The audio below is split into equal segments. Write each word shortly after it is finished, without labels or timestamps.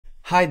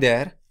Hi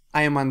there,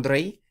 I am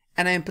Andrei,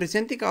 and I am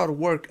presenting our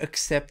work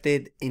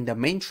accepted in the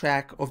main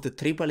track of the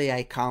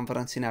AAAI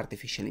conference in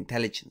artificial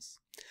intelligence.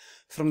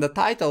 From the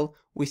title,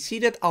 we see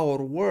that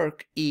our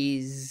work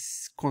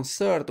is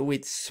concerned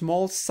with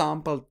small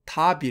sample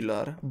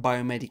tabular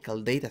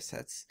biomedical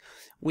datasets.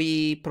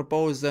 We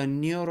propose a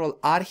neural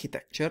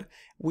architecture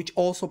which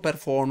also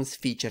performs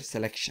feature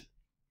selection.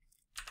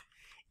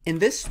 In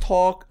this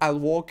talk, I'll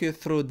walk you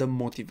through the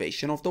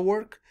motivation of the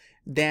work,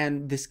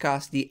 then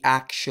discuss the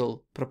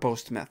actual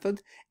proposed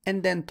method,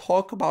 and then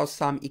talk about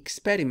some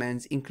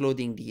experiments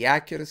including the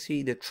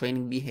accuracy, the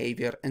training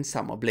behavior, and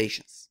some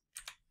ablations.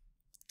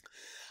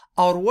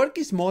 Our work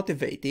is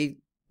motivated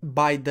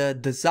by the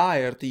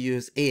desire to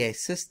use AI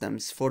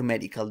systems for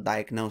medical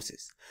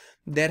diagnosis.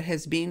 There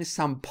has been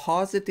some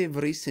positive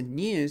recent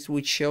news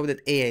which show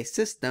that AI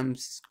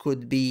systems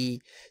could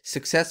be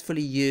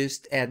successfully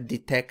used at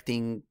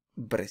detecting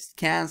breast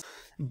cancer,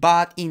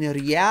 but in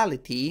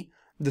reality,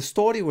 the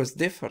story was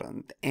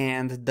different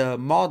and the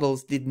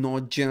models did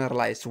not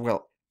generalize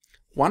well.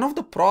 One of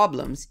the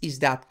problems is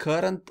that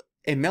current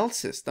ML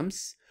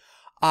systems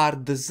are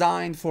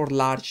designed for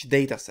large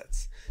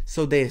datasets.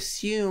 So they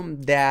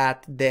assume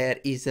that there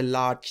is a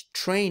large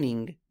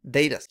training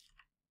dataset.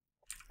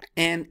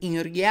 And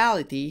in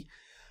reality,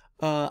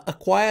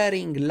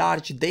 acquiring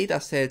large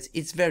datasets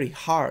is very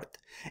hard.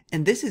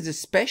 And this is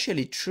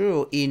especially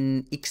true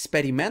in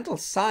experimental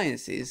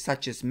sciences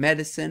such as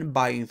medicine,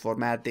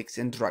 bioinformatics,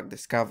 and drug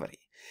discovery.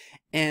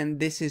 And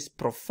this is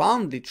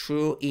profoundly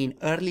true in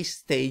early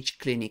stage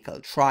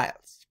clinical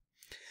trials.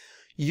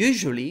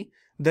 Usually,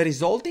 the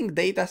resulting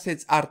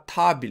datasets are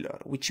tabular,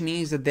 which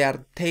means that they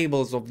are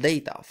tables of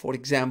data, for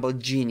example,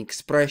 gene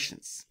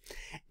expressions.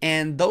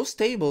 And those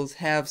tables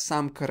have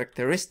some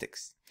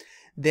characteristics.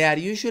 They are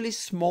usually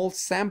small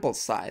sample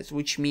size,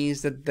 which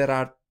means that there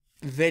are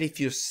very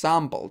few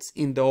samples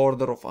in the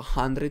order of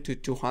 100 to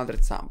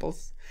 200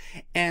 samples,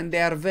 and they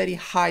are very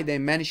high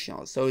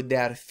dimensional, so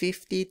there are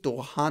 50 to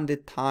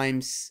 100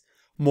 times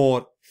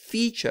more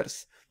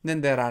features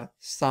than there are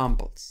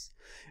samples.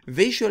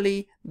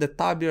 Visually, the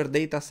tabular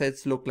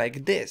datasets look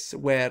like this,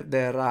 where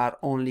there are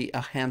only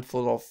a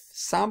handful of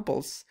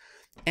samples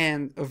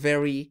and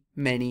very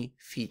many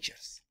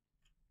features.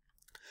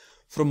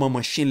 From a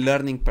machine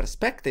learning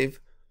perspective,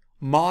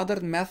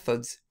 modern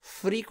methods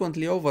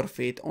frequently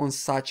overfit on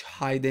such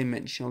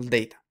high-dimensional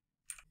data.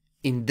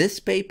 In this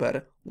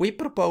paper, we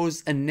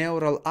propose a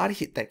neural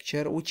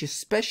architecture which is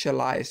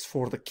specialized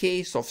for the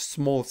case of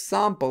small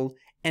sample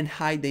and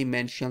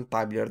high-dimensional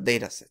tabular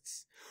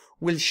datasets.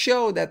 We'll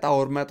show that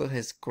our method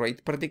has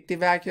great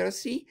predictive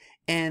accuracy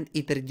and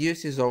it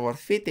reduces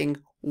overfitting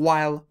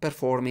while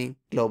performing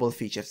global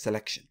feature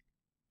selection.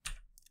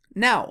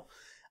 Now,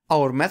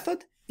 our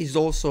method is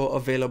also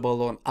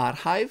available on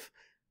Archive,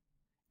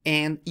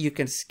 and you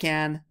can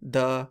scan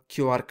the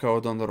QR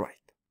code on the right.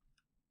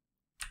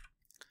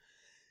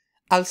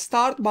 I'll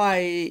start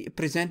by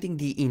presenting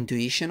the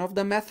intuition of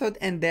the method,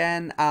 and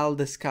then I'll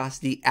discuss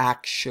the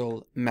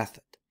actual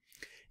method.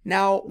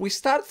 Now, we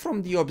start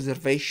from the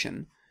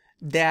observation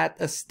that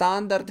a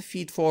standard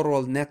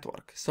feed-forward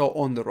network, so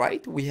on the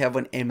right we have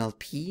an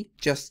MLP,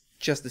 just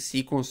a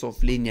sequence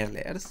of linear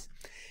layers,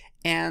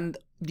 and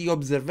the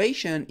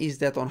observation is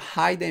that on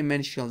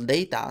high-dimensional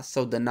data,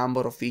 so the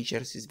number of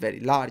features is very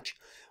large,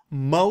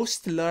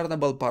 most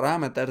learnable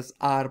parameters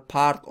are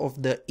part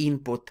of the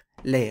input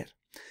layer.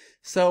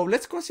 So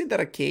let's consider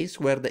a case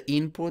where the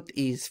input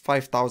is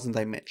 5000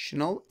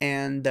 dimensional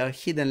and the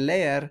hidden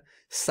layer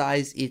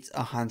size is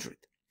 100.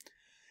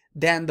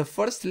 Then the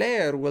first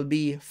layer will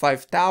be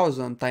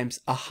 5000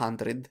 times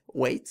 100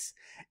 weights,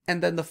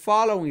 and then the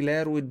following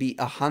layer would be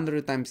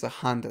 100 times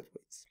 100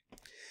 weights.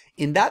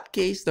 In that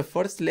case, the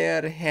first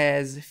layer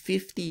has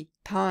 50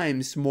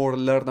 times more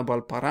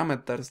learnable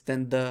parameters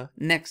than the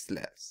next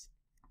layers,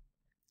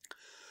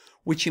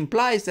 which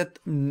implies that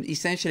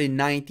essentially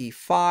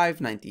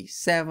 95,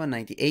 97,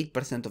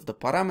 98% of the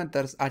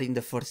parameters are in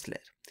the first layer.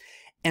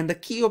 And the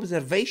key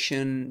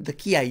observation, the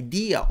key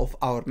idea of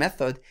our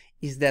method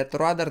is that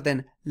rather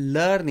than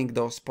learning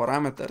those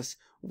parameters,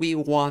 we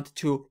want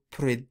to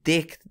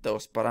predict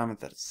those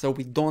parameters. So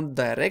we don't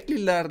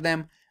directly learn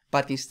them,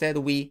 but instead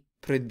we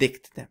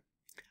predict them.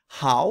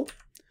 How?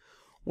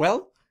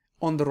 Well,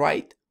 on the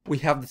right, we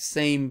have the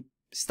same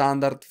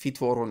standard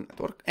feed-forward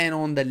network, and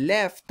on the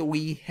left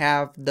we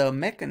have the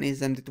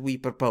mechanism that we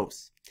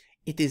propose.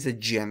 It is a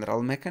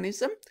general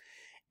mechanism,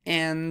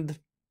 and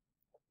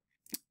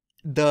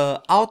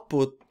the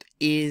output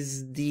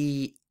is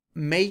the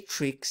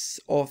matrix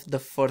of the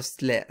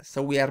first layer,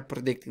 so we are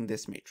predicting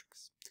this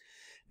matrix.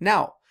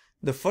 Now,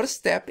 the first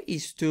step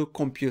is to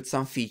compute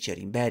some feature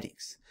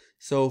embeddings.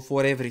 So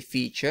for every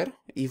feature,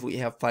 if we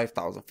have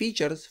 5000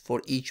 features,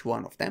 for each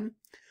one of them,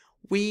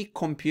 we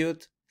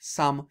compute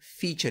some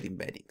feature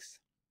embeddings.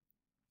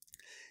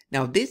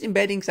 Now these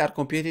embeddings are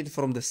computed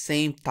from the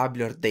same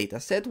tabular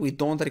dataset. We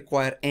don't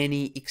require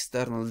any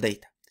external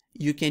data.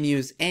 You can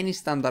use any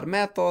standard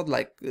method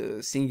like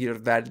singular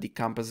value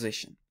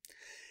decomposition.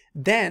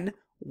 Then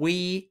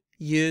we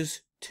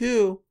use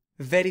two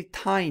very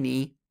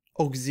tiny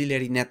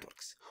auxiliary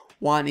networks.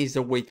 One is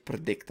a weight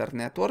predictor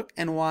network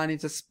and one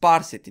is a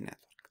sparsity network.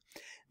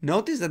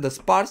 Notice that the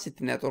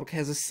sparsity network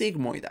has a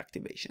sigmoid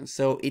activation,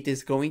 so it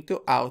is going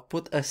to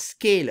output a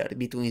scalar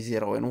between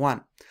 0 and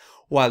 1,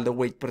 while the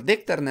weight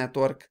predictor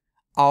network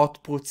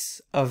outputs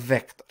a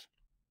vector.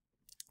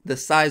 The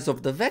size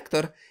of the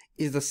vector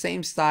is the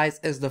same size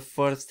as the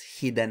first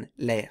hidden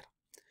layer.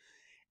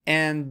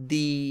 And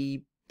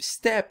the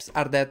steps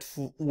are that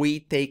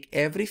we take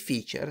every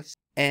feature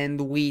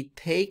and we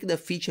take the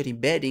feature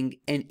embedding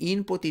and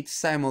input it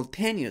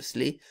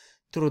simultaneously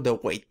through the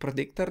weight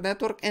predictor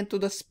network and to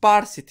the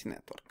sparsity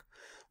network.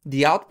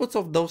 The outputs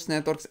of those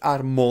networks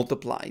are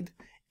multiplied,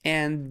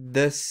 and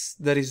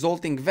the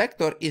resulting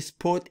vector is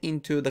put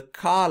into the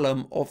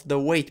column of the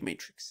weight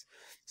matrix.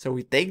 So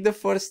we take the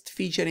first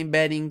feature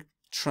embedding,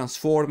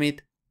 transform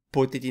it,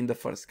 put it in the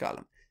first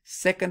column.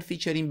 Second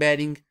feature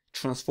embedding,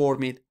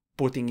 transform it,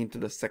 putting into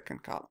the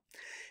second column.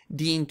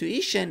 The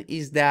intuition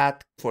is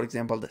that, for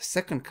example, the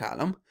second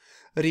column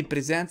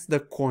represents the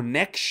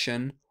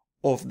connection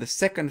of the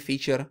second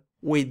feature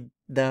with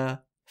the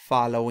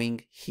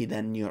following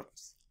hidden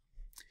neurons.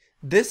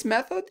 This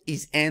method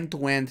is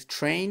end-to-end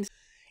trained.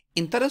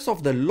 In terms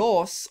of the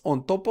loss,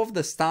 on top of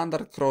the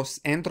standard cross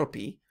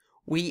entropy,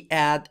 we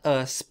add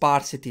a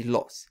sparsity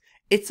loss.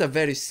 It's a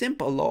very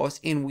simple loss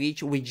in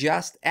which we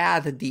just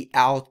add the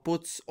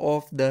outputs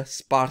of the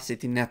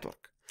sparsity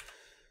network.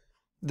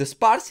 The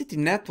sparsity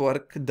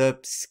network, the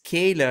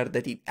scalar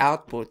that it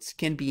outputs,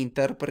 can be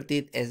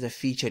interpreted as a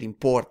feature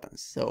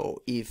importance.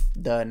 So if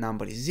the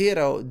number is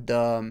 0,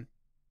 the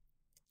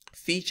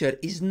feature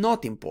is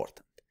not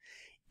important.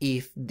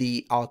 If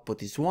the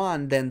output is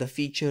 1, then the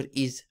feature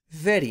is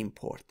very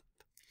important.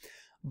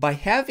 By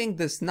having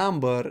this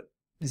number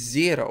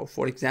 0,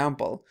 for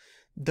example,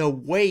 the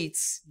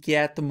weights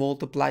get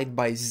multiplied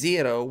by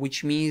 0,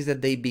 which means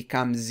that they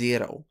become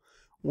 0,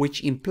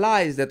 which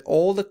implies that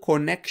all the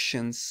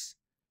connections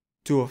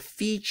to a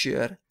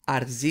feature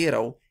are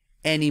 0,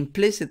 and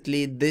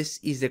implicitly this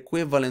is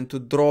equivalent to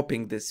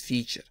dropping this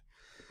feature.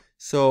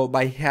 So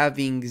by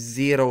having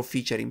 0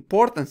 feature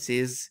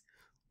importances,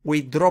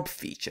 we drop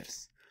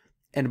features.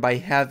 And by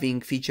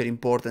having feature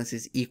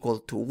importances equal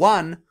to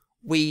 1,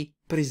 we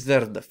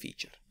preserve the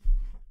feature.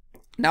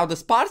 Now the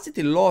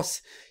sparsity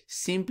loss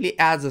simply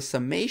adds a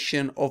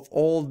summation of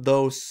all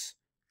those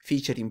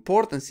feature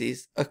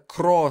importances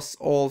across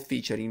all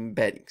feature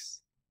embeddings.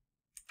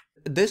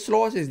 This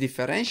loss is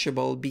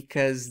differentiable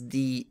because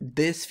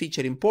these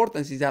feature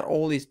importances are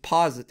always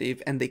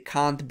positive and they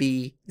can't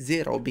be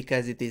 0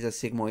 because it is a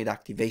sigmoid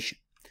activation.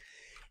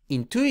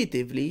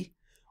 Intuitively,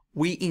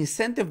 we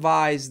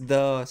incentivize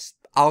the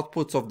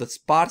outputs of the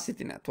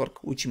sparsity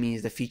network, which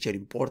means the feature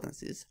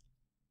importances,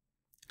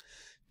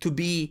 to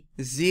be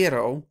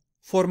 0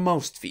 for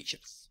most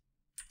features.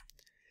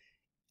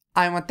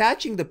 I'm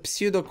attaching the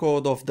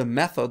pseudocode of the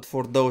method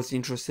for those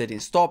interested in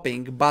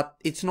stopping, but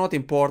it's not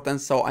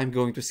important, so I'm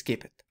going to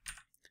skip it.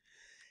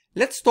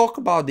 Let's talk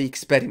about the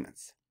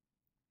experiments.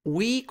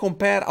 We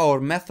compare our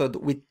method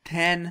with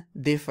 10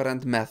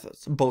 different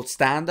methods, both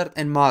standard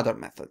and modern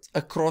methods,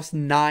 across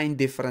 9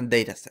 different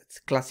datasets,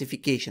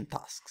 classification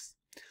tasks.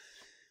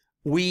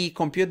 We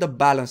compute the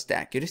balanced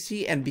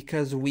accuracy, and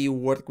because we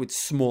work with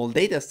small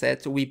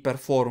datasets, we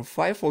perform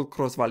 5-fold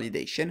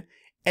cross-validation,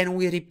 and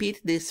we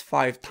repeat this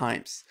 5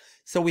 times.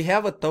 So we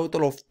have a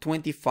total of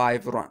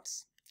 25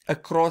 runs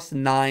across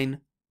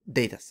 9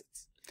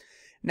 datasets.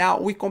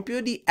 Now we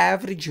compute the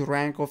average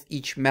rank of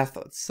each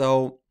method.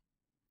 So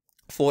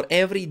for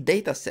every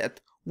dataset,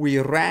 we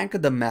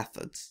rank the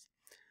methods,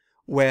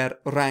 where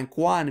rank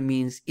 1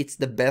 means it's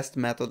the best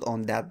method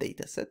on that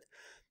dataset.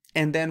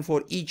 And then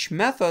for each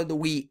method,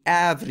 we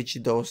average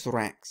those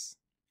ranks.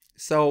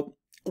 So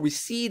we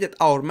see that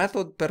our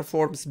method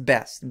performs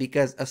best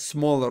because a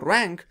smaller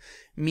rank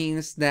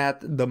means that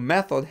the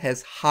method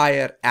has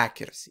higher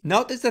accuracy.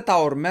 Notice that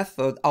our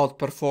method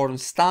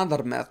outperforms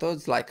standard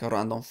methods like a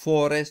random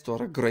forest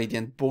or a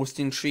gradient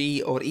boosting tree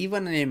or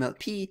even an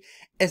MLP,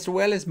 as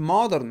well as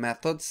modern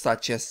methods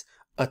such as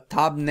a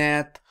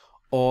tabnet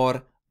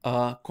or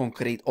a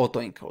concrete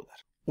autoencoder.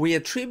 We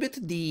attribute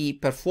the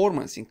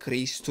performance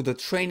increase to the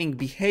training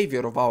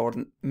behavior of our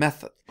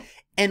method,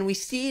 and we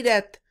see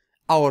that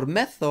our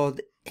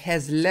method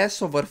has less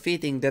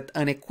overfitting than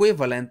an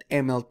equivalent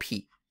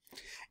MLP.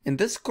 In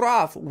this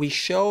graph, we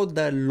show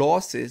the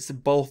losses,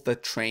 both the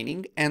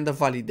training and the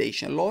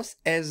validation loss,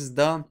 as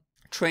the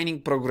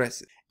training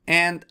progresses.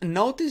 And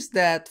notice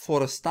that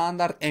for a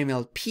standard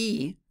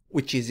MLP,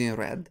 which is in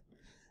red,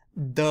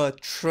 the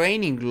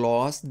training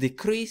loss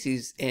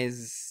decreases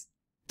as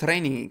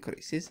training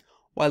increases,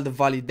 while the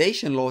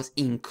validation loss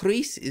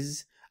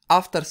increases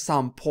after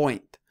some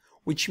point,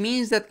 which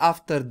means that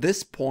after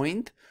this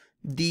point,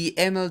 the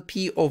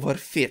MLP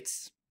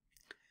overfits.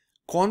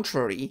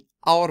 Contrary,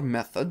 our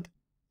method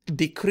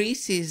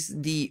decreases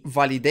the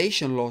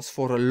validation loss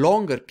for a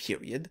longer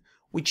period,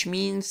 which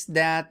means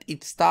that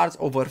it starts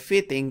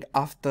overfitting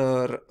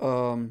after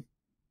a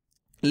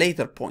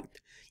later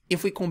point.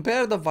 If we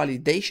compare the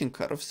validation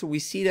curves, we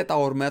see that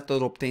our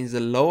method obtains a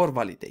lower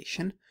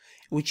validation,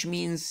 which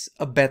means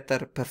a better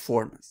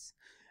performance.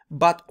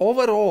 But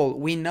overall,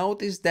 we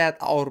notice that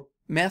our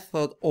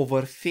method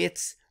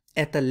overfits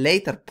at a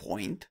later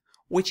point,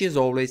 which is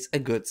always a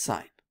good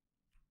sign.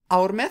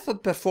 Our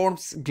method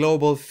performs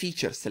global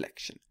feature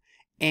selection,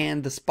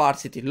 and the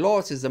sparsity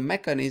loss is a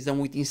mechanism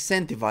which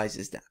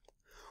incentivizes that.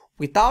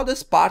 Without the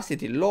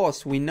sparsity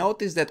loss, we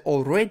notice that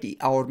already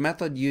our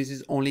method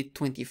uses only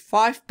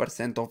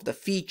 25% of the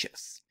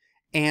features.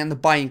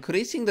 And by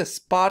increasing the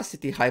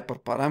sparsity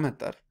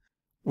hyperparameter,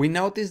 we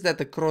notice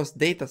that across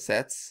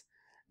datasets,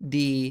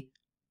 the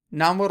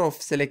number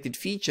of selected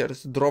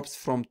features drops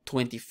from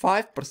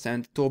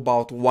 25% to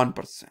about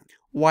 1%,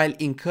 while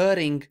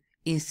incurring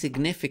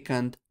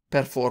insignificant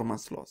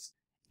performance loss.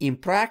 In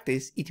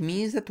practice, it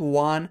means that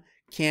one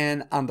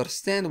can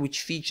understand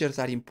which features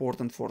are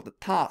important for the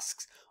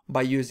tasks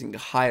by using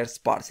a higher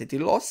sparsity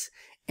loss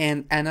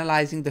and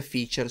analyzing the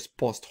features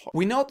post hoc.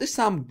 We noticed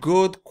some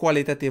good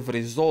qualitative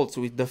results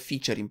with the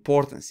feature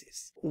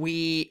importances.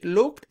 We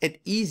looked at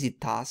easy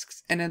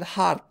tasks and at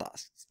hard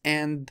tasks,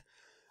 and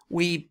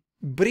we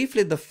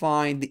briefly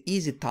defined the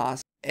easy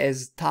task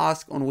as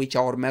tasks on which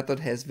our method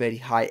has very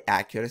high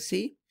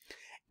accuracy,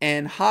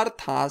 and hard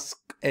tasks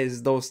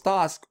as those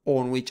tasks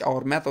on which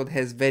our method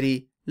has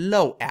very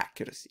low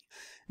accuracy.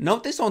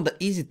 Notice on the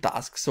easy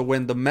tasks, so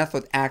when the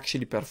method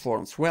actually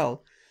performs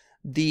well,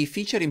 the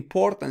feature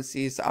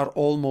importances are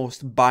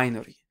almost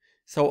binary.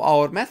 So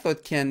our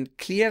method can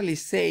clearly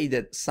say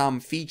that some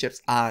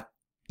features are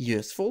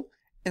useful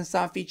and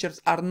some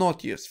features are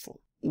not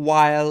useful.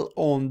 While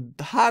on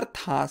the hard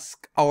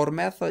task, our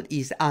method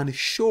is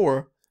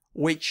unsure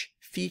which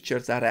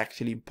features are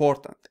actually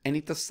important, and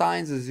it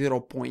assigns a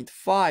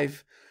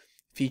 0.5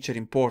 feature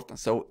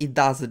importance, so it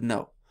doesn't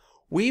know.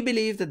 We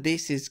believe that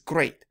this is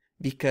great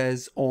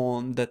because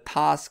on the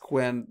task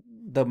when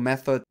the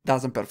method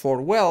doesn't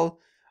perform well,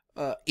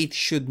 it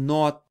should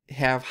not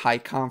have high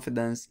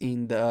confidence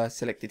in the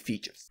selected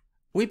features.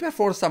 We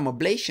performed some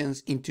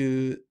ablations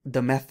into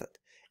the method,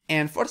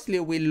 and firstly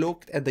we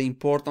looked at the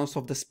importance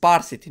of the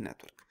sparsity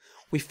network.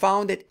 We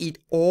found that it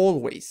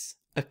always,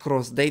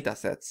 across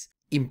datasets,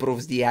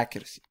 improves the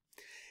accuracy.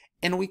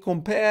 And we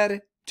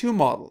compare two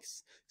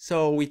models.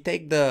 So we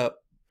take the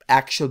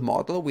actual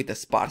model with a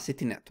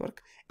sparsity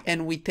network,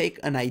 and we take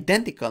an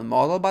identical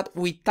model but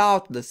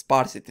without the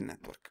sparsity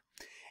network.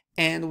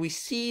 And we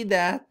see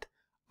that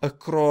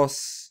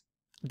across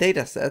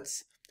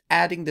datasets,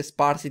 adding the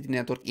sparsity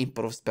network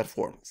improves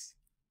performance.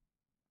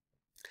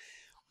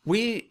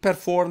 We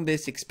performed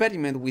this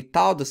experiment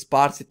without the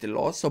sparsity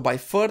loss, so by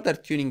further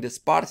tuning the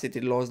sparsity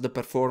loss, the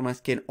performance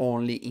can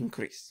only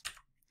increase.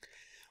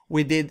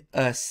 We did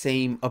a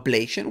same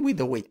ablation with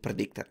the Weight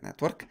Predictor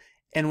Network,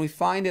 and we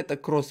find that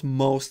across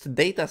most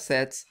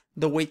datasets,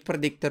 the Weight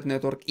Predictor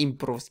Network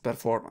improves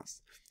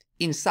performance.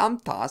 In some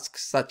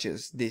tasks, such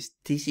as this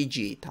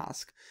TCGA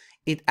task,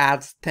 it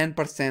adds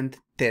 10%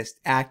 test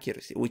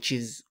accuracy, which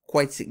is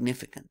quite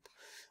significant,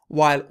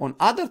 while on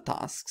other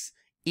tasks,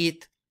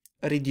 it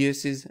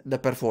reduces the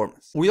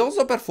performance. We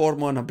also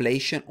perform an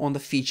ablation on the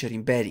feature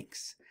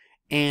embeddings,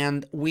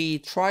 and we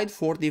tried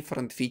 4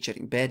 different feature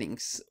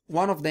embeddings.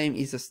 One of them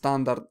is a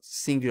standard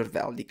singular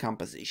value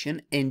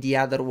decomposition, and the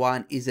other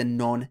one is a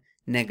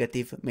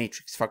non-negative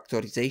matrix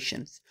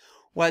factorizations,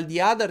 while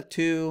the other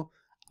 2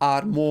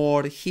 are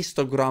more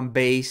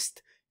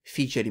histogram-based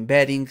feature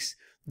embeddings.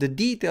 The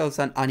details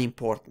are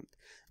unimportant.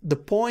 The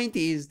point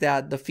is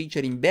that the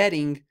feature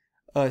embedding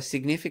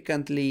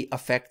significantly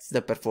affects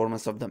the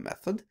performance of the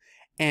method,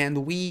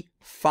 and we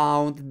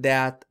found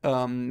that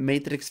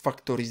matrix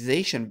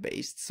factorization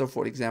based, so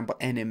for example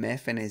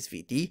NMF and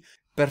SVD,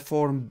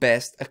 perform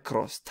best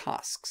across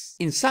tasks.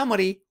 In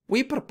summary,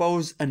 we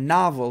propose a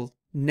novel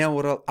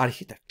neural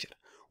architecture,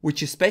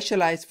 which is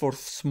specialized for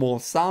small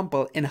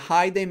sample and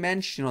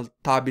high-dimensional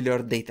tabular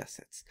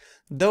datasets.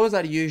 Those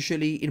are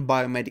usually in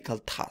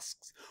biomedical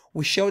tasks.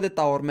 We show that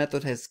our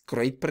method has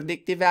great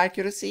predictive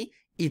accuracy,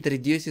 it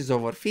reduces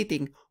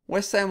overfitting,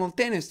 while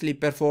simultaneously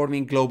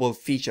performing global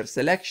feature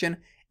selection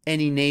and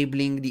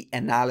enabling the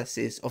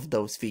analysis of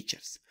those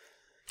features.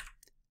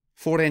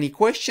 For any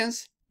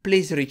questions,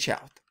 please reach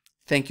out.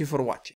 Thank you for watching.